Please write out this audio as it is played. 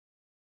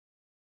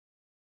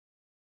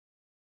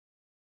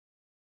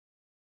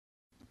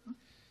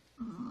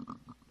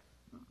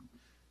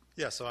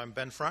Yeah, so I'm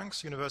Ben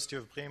Franks, University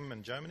of Bremen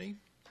in Germany.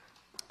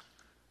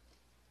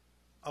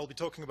 I'll be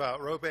talking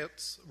about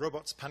robots,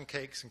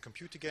 pancakes, and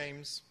computer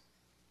games.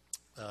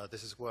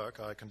 This is work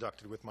I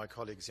conducted with my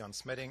colleagues Jan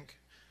Smeddinck,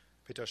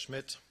 Peter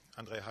Szmidt,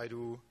 Andrei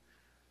Haidu,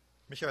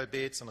 Michael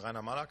Beetz, and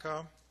Rainer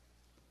Malaka.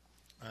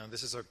 And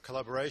this is a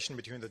collaboration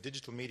between the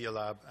Digital Media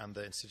Lab and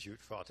the Institute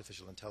for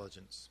Artificial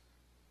Intelligence.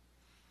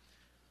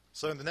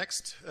 So in the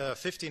next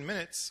 15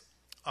 minutes,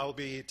 I'll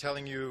be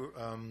telling you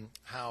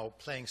how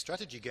playing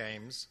strategy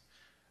games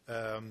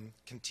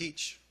can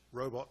teach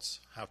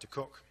robots how to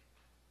cook.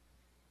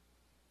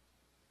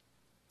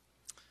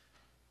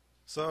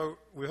 So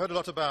we heard a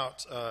lot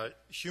about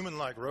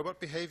human-like robot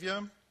behavior,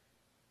 and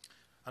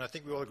I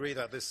think we all agree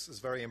that this is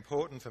very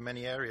important for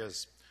many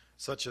areas,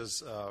 such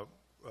as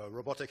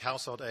robotic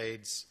household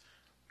aids,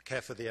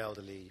 care for the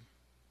elderly.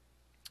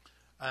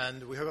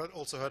 And we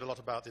also heard a lot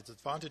about its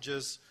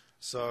advantages.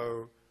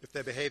 So if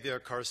their behavior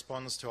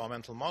corresponds to our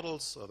mental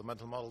models, or the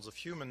mental models of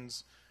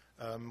humans,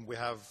 we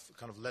have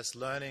kind of less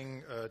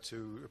learning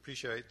to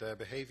appreciate their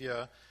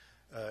behavior.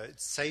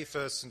 It's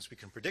safer since we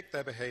can predict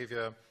their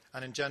behavior,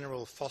 and in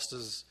general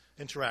fosters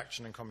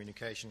interaction and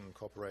communication and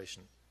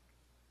cooperation.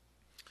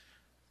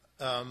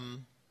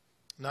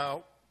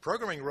 Now,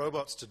 programming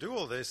robots to do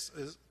all this,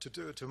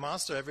 to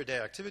master everyday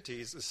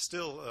activities, is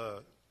still a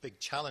big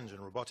challenge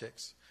in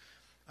robotics,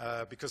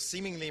 because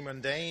seemingly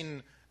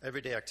mundane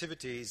everyday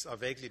activities are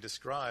vaguely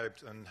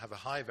described and have a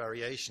high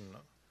variation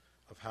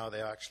of how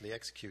they are actually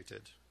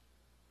executed.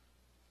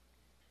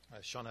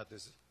 Sean had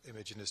this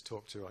image in his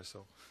talk too, I saw.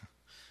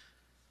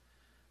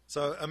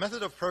 So a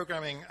method of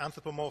programming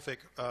anthropomorphic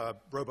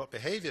robot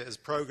behavior is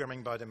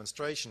programming by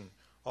demonstration,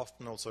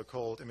 often also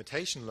called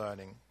imitation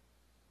learning.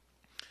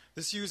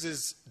 This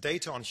uses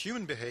data on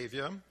human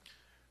behavior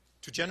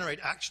to generate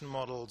action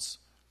models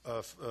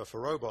for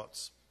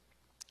robots.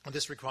 And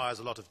this requires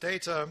a lot of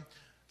data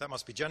that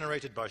must be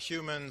generated by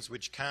humans,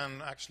 which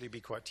can actually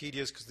be quite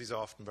tedious because these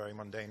are often very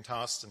mundane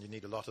tasks and you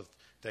need a lot of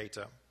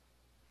data.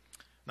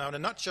 Now, in a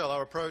nutshell,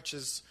 our approach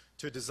is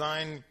to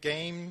design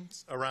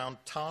games around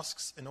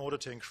tasks in order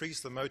to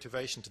increase the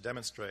motivation to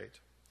demonstrate.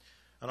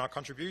 And our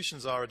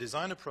contributions are a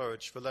design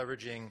approach for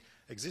leveraging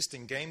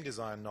existing game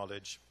design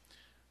knowledge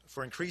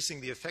for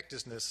increasing the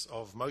effectiveness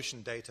of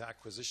motion data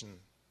acquisition.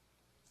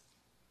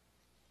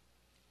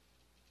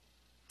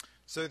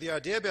 So the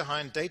idea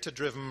behind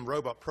data-driven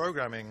robot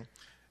programming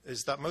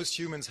is that most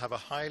humans have are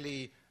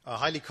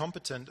highly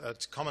competent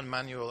at common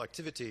manual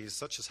activities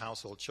such as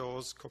household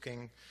chores,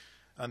 cooking,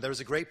 and there is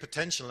a great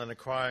potential in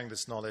acquiring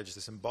this knowledge,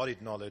 this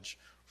embodied knowledge,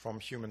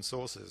 from human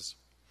sources.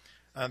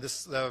 And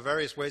there are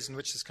various ways in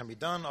which this can be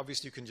done.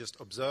 Obviously, you can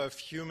just observe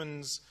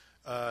humans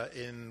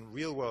in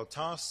real-world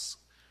tasks,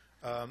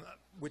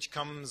 which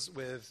comes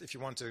with, if you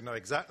want to know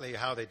exactly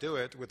how they do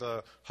it, with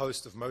a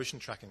host of motion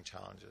tracking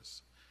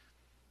challenges.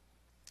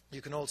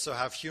 You can also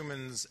have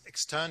humans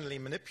externally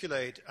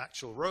manipulate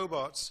actual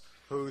robots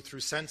who,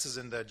 through sensors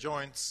in their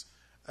joints,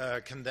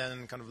 can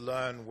then kind of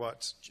learn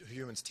what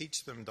humans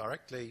teach them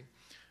directly,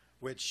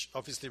 which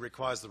obviously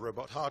requires the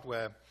robot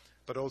hardware,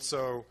 but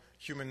also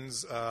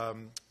humans,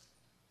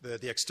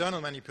 the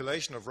external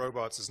manipulation of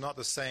robots is not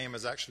the same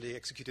as actually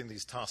executing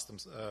these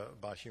tasks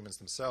by humans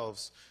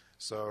themselves,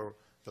 so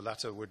the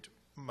latter would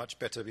much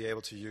better be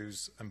able to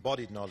use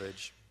embodied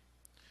knowledge.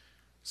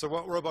 So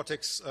what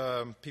robotics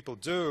people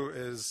do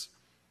is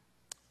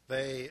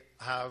they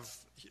have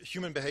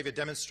human behavior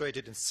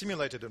demonstrated in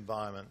simulated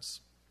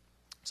environments.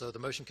 So the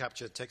motion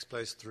capture takes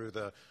place through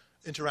the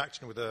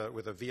interaction with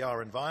a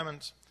VR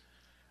environment.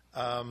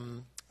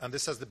 And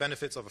this has the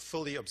benefits of a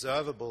fully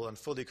observable and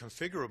fully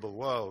configurable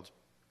world.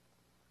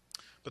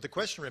 But the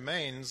question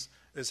remains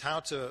is how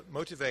to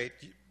motivate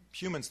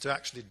humans to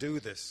actually do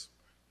this,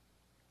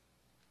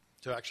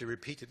 to actually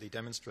repeatedly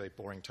demonstrate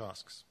boring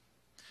tasks.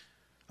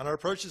 And our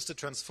approach is to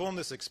transform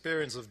this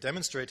experience of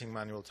demonstrating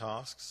manual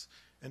tasks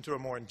into a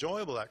more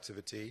enjoyable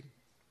activity,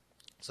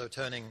 so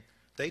turning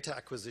data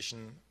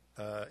acquisition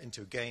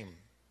into a game.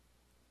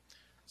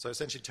 So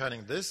essentially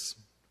turning this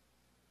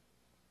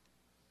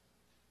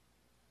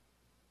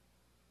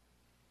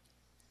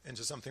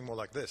into something more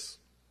like this.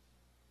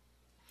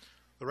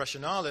 The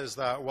rationale is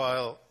that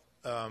while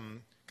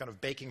kind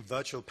of baking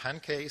virtual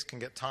pancakes can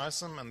get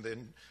tiresome and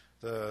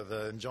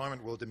the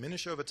enjoyment will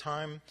diminish over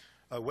time,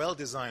 a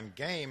well-designed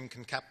game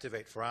can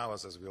captivate for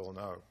hours, as we all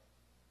know.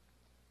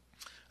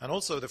 And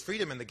also the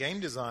freedom in the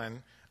game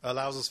design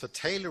allows us for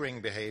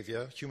tailoring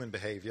behavior, human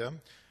behavior,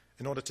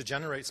 in order to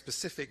generate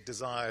specific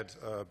desired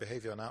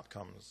behavior and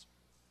outcomes.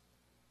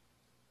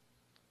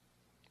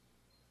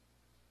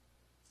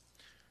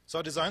 So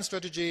our design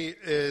strategy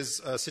is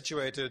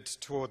situated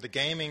toward the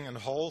gaming and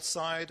whole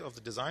side of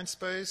the design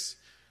space.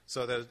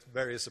 So there are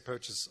various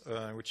approaches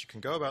in which you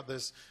can go about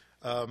this.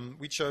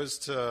 We chose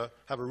to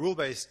have a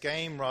rule-based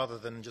game rather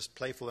than just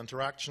playful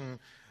interaction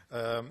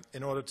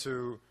in order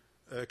to,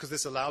 because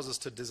this allows us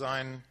to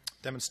design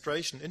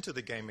demonstration into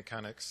the game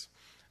mechanics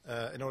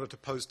in order to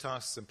pose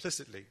tasks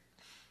implicitly.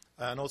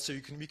 And also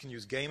we can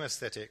use game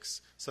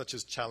aesthetics, such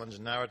as challenge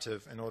and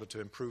narrative, in order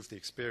to improve the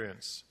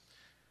experience.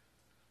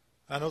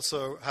 And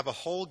also have a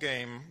whole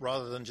game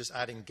rather than just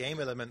adding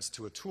game elements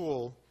to a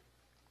tool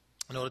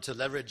in order to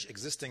leverage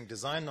existing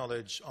design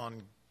knowledge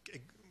on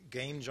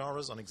game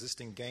genres, on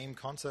existing game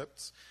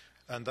concepts,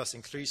 and thus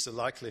increase the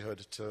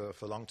likelihood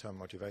for long-term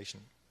motivation.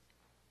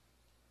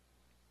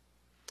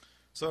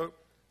 So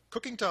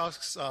cooking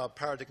tasks are a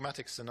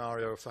paradigmatic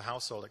scenario for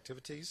household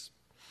activities.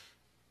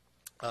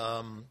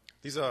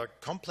 These are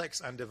complex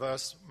and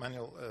diverse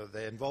manual,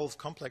 they involve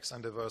complex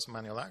and diverse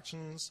manual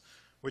actions,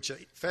 which are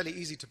fairly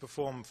easy to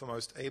perform for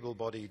most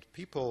able-bodied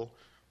people,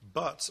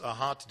 but are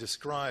hard to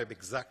describe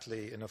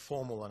exactly in a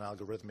formal and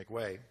algorithmic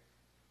way.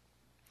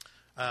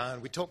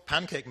 And we talk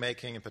pancake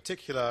making in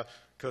particular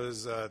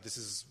because this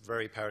is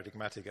very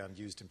paradigmatic and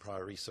used in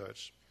prior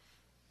research.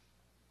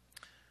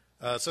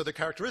 So the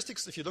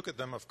characteristics, if you look at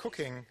them, of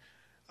cooking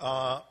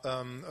are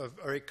a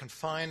very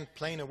confined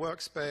planar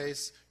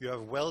workspace. You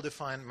have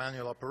well-defined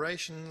manual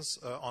operations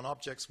on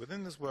objects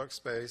within this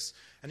workspace,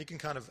 and you can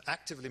kind of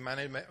actively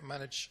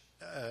manage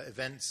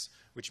events,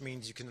 which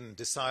means you can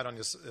decide on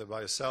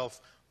by yourself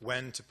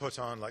when to put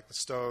on, like, the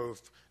stove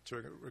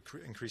to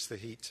increase the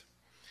heat.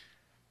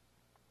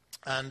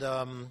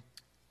 And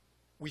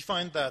we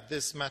find that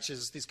these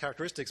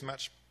characteristics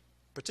match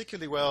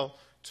particularly well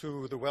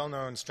to the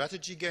well-known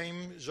strategy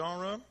game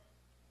genre,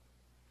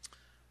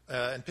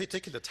 in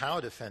particular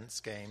tower defense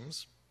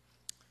games.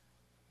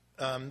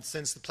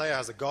 Since the player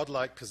has a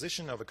godlike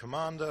position of a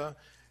commander,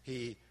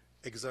 he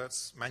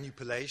exerts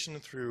manipulation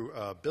through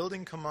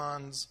building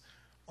commands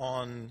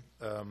on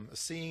a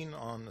scene,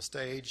 on a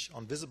stage,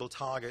 on visible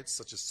targets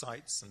such as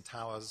sites and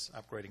towers,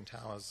 upgrading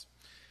towers.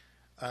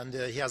 And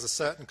he has a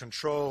certain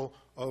control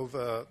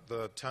over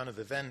the turn of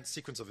events,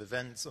 sequence of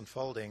events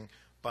unfolding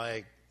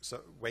by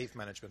wave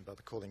management, by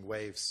calling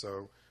waves.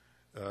 So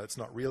it's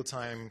not real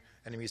time.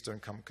 Enemies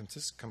don't come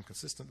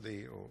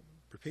consistently or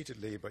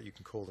repeatedly, but you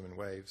can call them in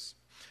waves.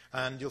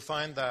 And you'll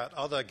find that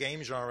other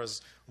game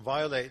genres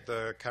violate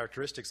the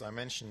characteristics I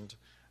mentioned.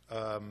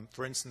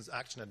 For instance,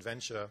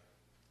 action-adventure,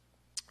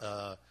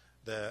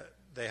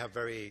 they have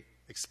very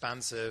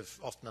expansive,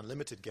 often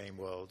unlimited game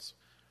worlds,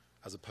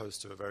 as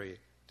opposed to a very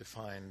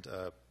defined,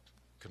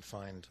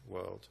 confined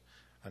world.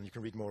 And you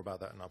can read more about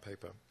that in our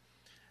paper.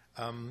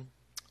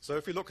 So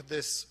if we look at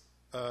this,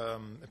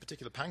 in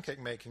particular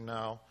pancake making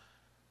now,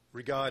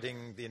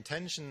 regarding the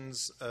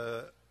intentions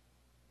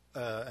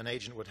an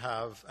agent would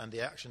have and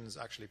the actions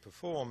actually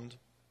performed,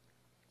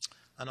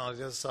 and on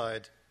the other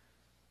side,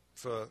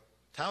 for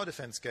tower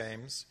defense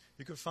games,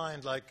 you can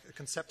find like a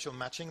conceptual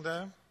matching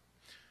there.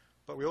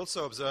 But we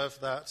also observe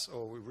that,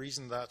 or we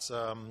reason that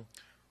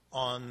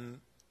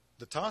on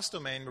the task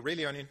domain, we're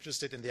really only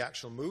interested in the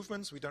actual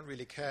movements. We don't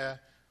really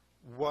care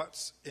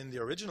what in the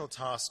original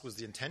task was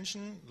the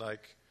intention,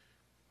 like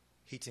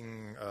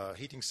heating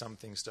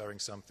something, stirring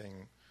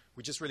something.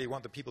 We just really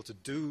want the people to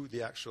do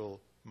the actual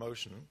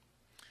motion.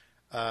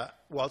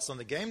 Whilst on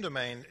the game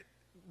domain,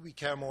 we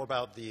care more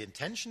about the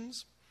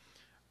intentions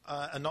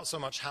and not so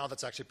much how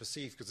that's actually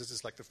perceived, because this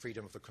is like the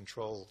freedom of the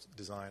control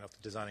design, of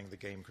designing the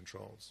game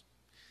controls.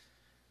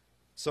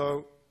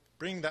 So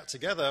bringing that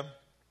together,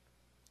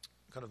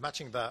 kind of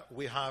matching that,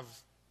 we have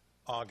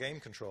our game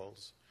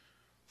controls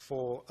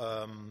for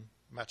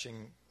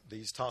matching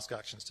these task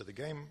actions to the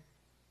game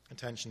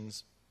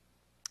intentions.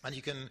 And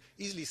you can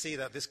easily see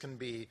that this can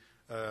be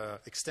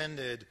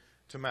extended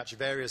to match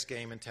various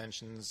game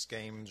intentions,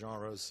 game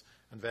genres,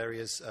 and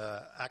various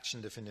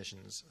action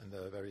definitions in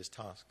the various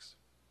tasks.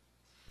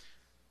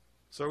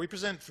 So we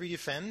present Free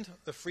Defend,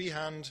 a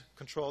freehand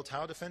controlled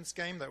tower defense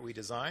game that we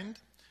designed.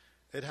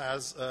 It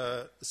has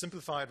a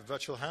simplified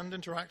virtual hand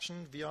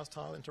interaction,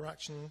 VR-style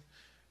interaction.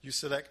 You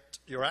select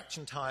your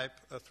action type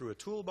through a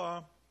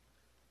toolbar.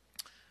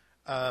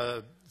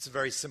 It's a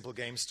very simple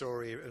game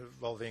story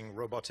involving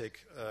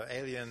robotic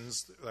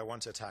aliens that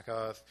want to attack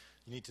Earth.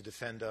 You need to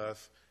defend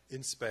Earth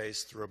in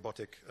space through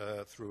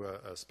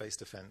a space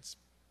defense.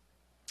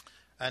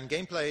 And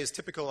gameplay is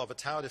typical of a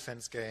tower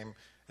defense game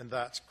in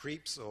that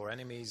creeps or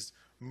enemies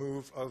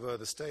move over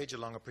the stage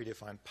along a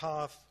predefined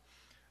path.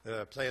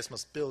 Players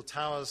must build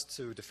towers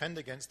to defend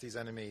against these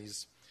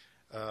enemies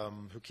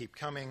who keep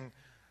coming.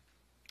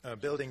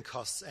 Building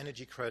costs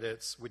energy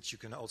credits, which you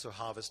can also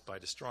harvest by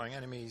destroying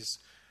enemies.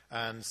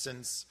 And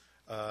since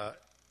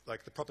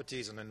like the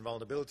properties and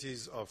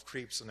invulnerabilities of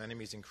creeps and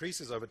enemies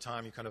increases over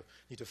time, you kind of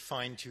need to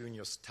fine-tune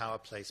your tower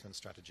placement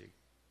strategy.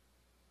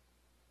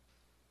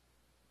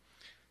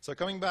 So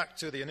coming back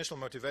to the initial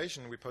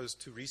motivation, we posed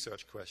two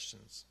research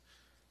questions.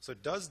 So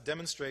does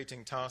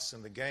demonstrating tasks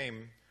in the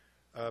game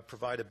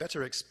provide a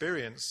better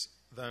experience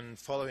than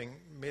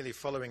merely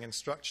following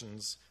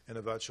instructions in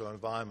a virtual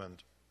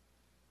environment?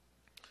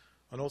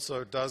 And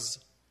also, does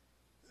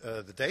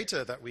the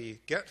data that we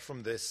get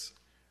from this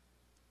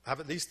have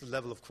at least the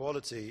level of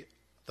quality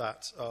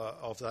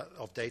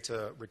of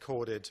data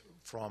recorded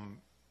from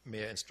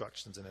mere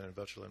instructions in a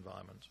virtual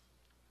environment?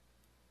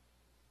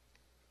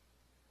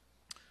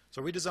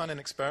 So we designed an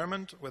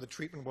experiment where the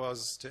treatment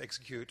was to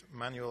execute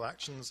manual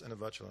actions in a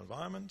virtual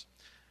environment,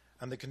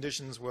 and the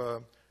conditions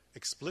were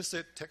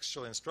explicit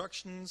textual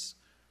instructions,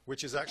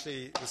 which is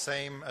actually the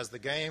same as the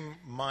game,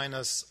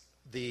 minus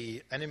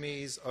the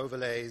enemies,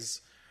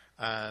 overlays,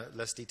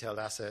 less detailed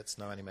assets,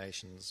 no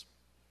animations,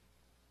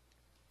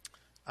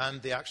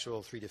 and the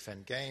actual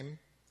 3Defend game.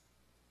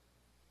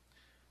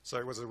 So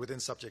it was a within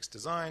subjects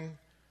design.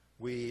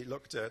 We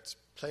looked at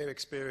player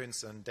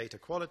experience and data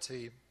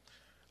quality,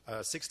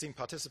 16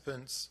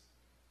 participants,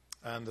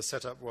 and the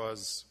setup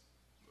was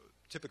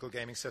typical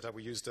gaming setup.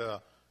 We used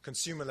a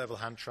consumer-level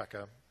hand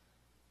tracker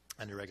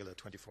and a regular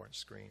 24-inch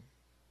screen.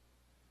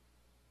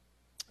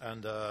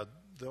 And the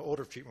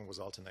order of treatment was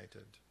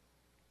alternated.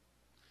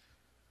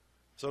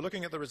 So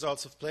looking at the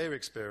results of player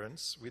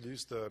experience, we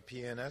used the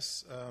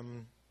PNS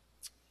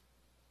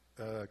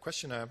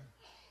questionnaire.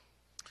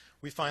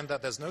 We find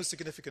that there's no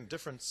significant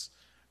difference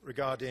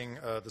regarding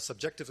the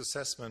subjective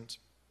assessment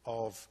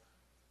of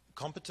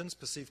competence,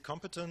 perceived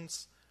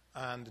competence,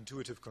 and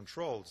intuitive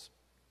controls.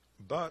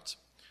 But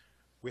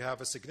we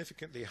have a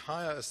significantly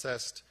higher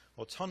assessed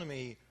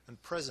autonomy and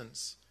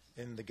presence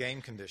in the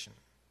game condition.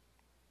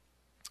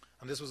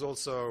 And this was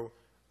also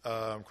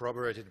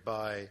corroborated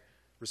by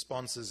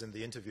responses in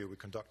the interview we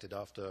conducted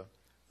after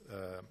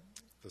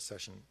the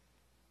session.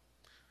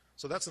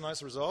 So that's a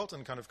nice result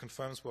and kind of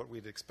confirms what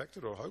we'd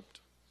expected or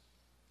hoped.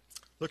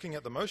 Looking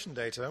at the motion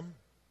data,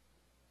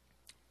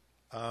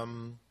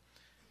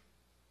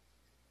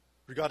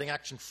 regarding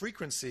action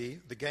frequency,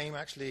 the game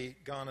actually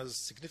garners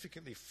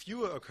significantly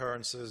fewer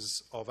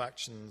occurrences of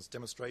actions,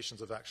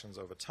 demonstrations of actions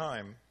over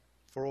time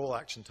for all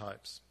action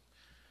types.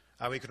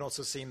 We can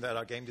also see that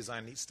our game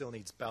design still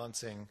needs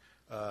balancing.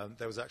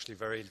 There was actually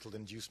very little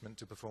inducement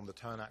to perform the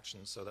turn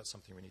actions, so that's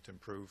something we need to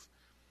improve.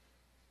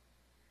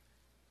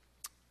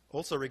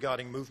 Also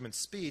regarding movement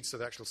speed, so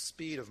the actual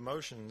speed of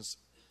motions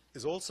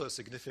is also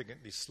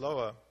significantly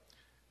slower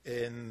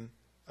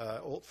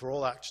for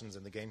all actions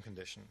in the game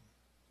condition.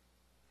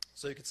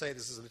 So you could say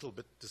this is a little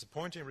bit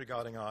disappointing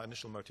regarding our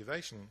initial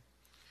motivation.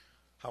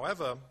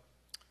 However,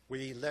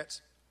 we let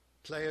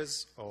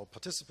players or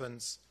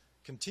participants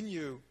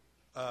continue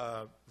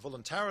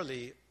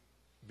voluntarily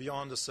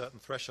beyond a certain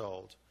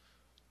threshold.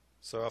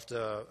 So after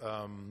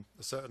a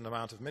certain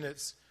amount of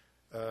minutes,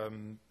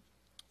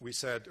 we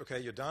said, okay,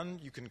 you're done,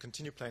 you can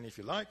continue playing if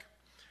you like.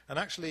 And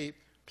actually,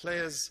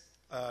 players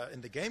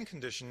in the game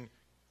condition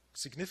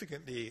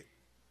significantly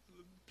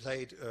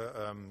played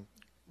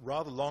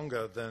rather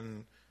longer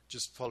than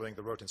just following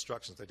the rote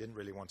instructions. They didn't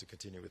really want to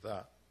continue with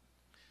that.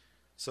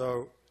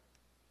 So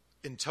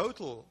in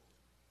total,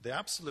 the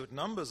absolute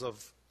numbers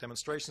of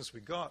demonstrations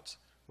we got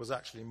was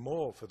actually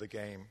more for the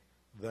game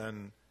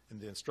than in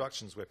the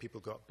instructions where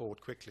people got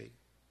bored quickly.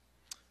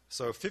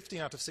 So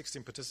 15 out of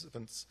 16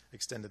 participants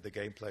extended the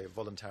gameplay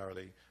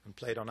voluntarily and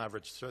played on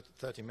average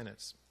 30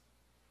 minutes.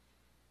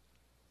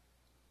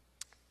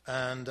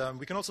 And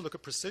we can also look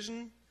at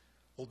precision,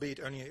 albeit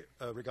only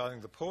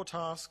regarding the poor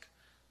task,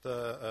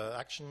 the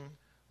action.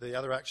 The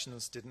other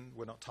actions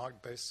were not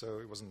target-based, so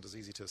it wasn't as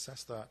easy to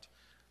assess that.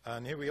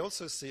 And here we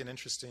also see an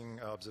interesting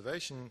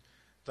observation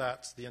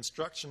that the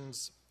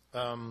instructions,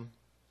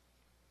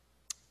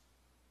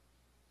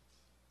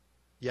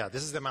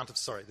 this is the amount of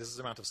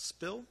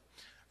spill.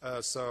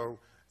 So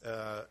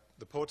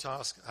the poor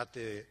task had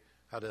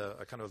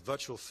a kind of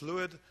virtual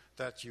fluid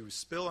that you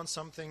spill on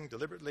something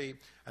deliberately,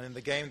 and in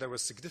the game there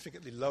was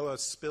significantly lower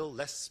spill,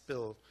 less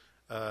spill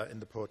in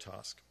the poor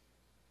task.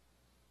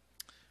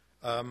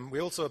 We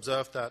also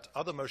observed that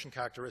other motion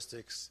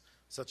characteristics,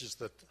 such as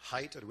the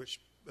height at which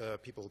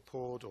people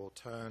poured or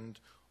turned,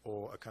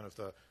 or a kind of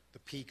the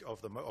peak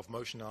of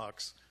motion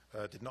arcs,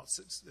 did not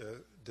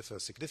differ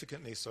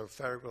significantly, so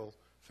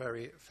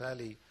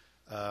fairly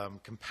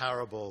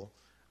comparable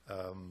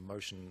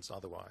motions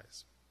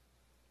otherwise.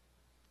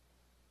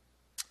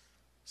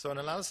 So in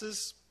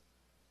analysis,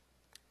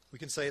 we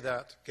can say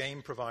that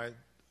game provide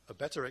a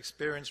better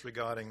experience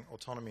regarding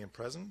autonomy and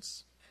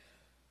presence.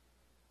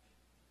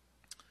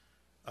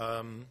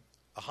 A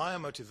higher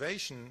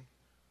motivation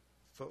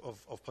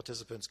of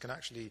participants can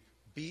actually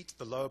beat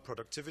the lower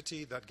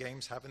productivity that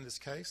games have in this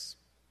case.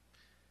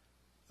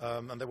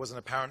 And there was an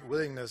apparent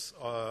willingness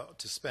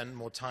to spend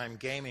more time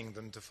gaming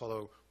than to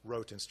follow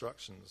rote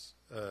instructions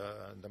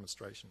and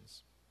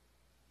demonstrations.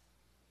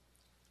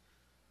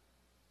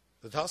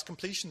 The task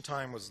completion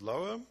time was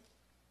lower.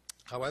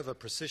 However,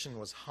 precision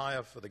was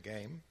higher for the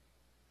game.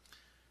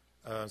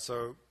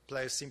 So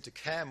players seem to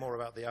care more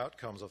about the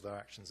outcomes of their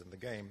actions in the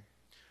game.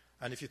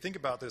 And if you think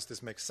about this,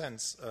 this makes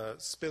sense.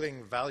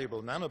 Spilling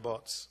valuable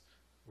nanobots,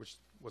 which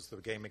was the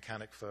game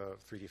mechanic for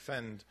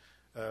 3Defend,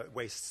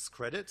 wastes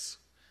credits,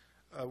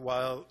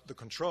 while the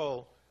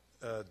control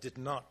did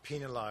not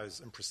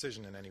penalize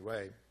imprecision in any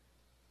way.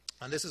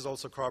 And this is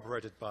also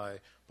corroborated by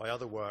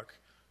other work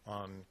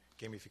on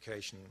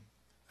gamification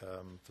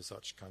for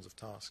such kinds of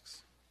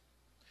tasks.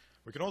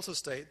 We can also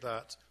state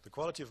that the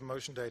quality of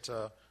motion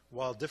data,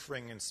 while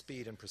differing in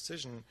speed and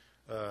precision,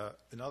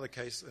 in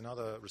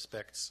other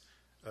respects,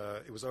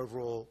 it was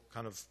overall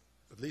kind of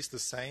at least the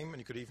same, and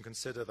you could even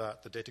consider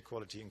that the data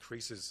quality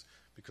increases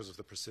because of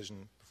the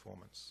precision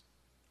performance.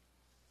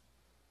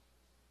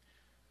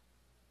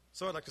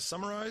 So I'd like to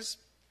summarize.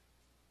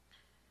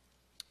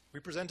 We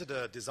presented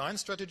a design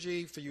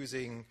strategy for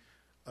using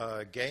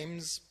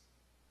games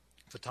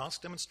for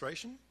task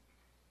demonstration.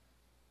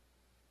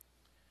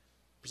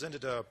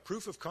 Presented a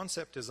proof of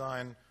concept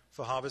design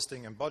for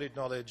harvesting embodied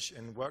knowledge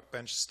in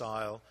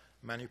workbench-style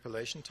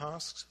manipulation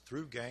tasks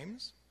through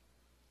games.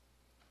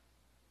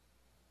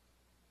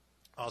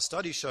 Our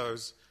study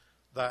shows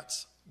that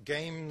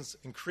games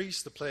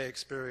increase the player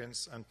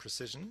experience and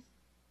precision.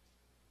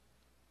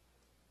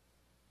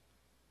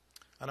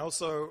 And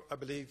also, I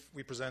believe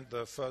we present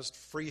the first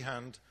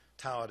freehand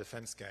tower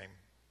defense game.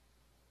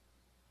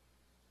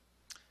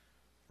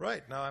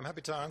 Right, now I'm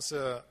happy to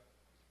answer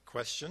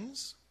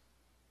questions.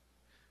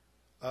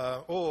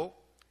 Or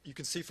you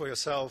can see for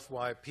yourself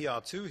why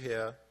PR2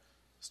 here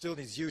still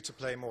needs you to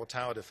play more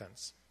tower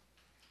defense.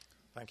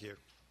 Thank you.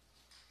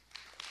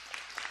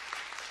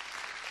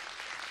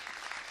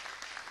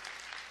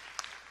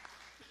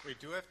 We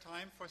do have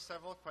time for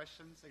several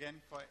questions. Again,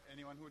 for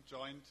anyone who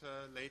joined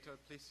later,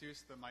 please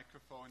use the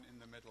microphone in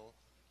the middle.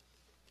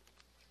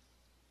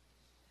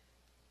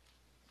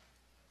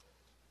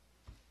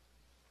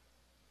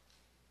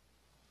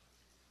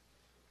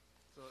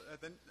 So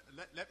then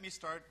let me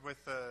start with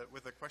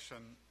a question.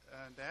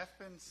 There have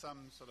been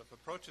some sort of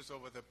approaches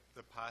over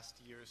the past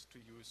years to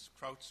use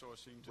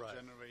crowdsourcing to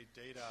generate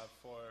data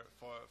for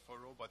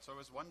robots. So I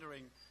was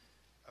wondering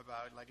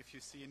about, like, if you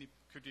see any,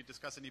 could you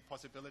discuss any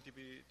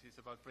possibilities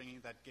about bringing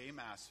that game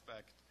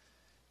aspect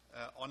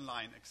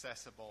online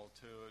accessible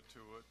to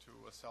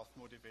a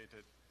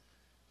self-motivated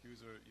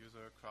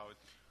user crowd?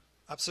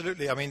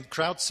 Absolutely. I mean,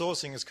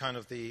 crowdsourcing is kind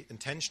of the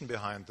intention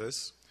behind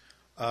this.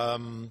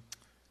 And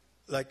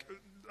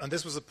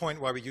this was a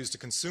point where we used a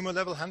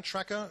consumer-level hand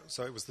tracker,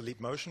 so it was the Leap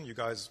Motion. You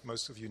guys,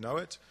 most of you know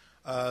it.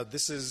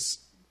 This is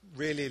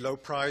really low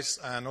price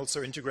and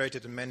also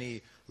integrated in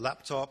many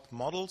laptop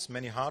models,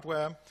 many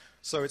hardware.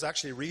 So it's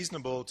actually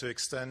reasonable to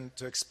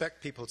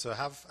expect people to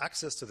have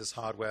access to this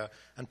hardware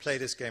and play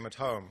this game at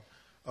home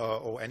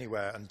or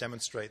anywhere and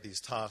demonstrate these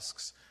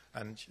tasks.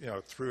 And, you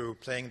know, through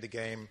playing the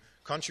game,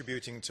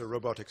 contributing to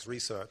robotics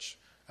research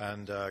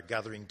and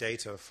gathering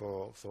data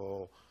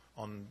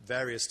on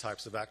various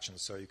types of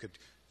actions. So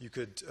you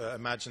could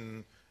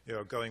imagine, you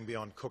know, going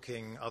beyond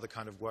cooking, other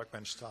kind of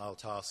workbench-style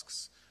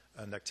tasks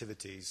and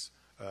activities,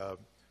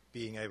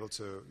 being able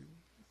to,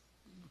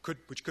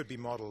 which could be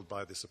modeled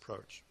by this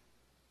approach.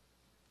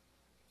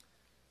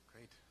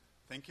 Great.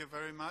 Thank you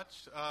very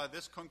much.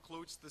 This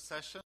concludes the session.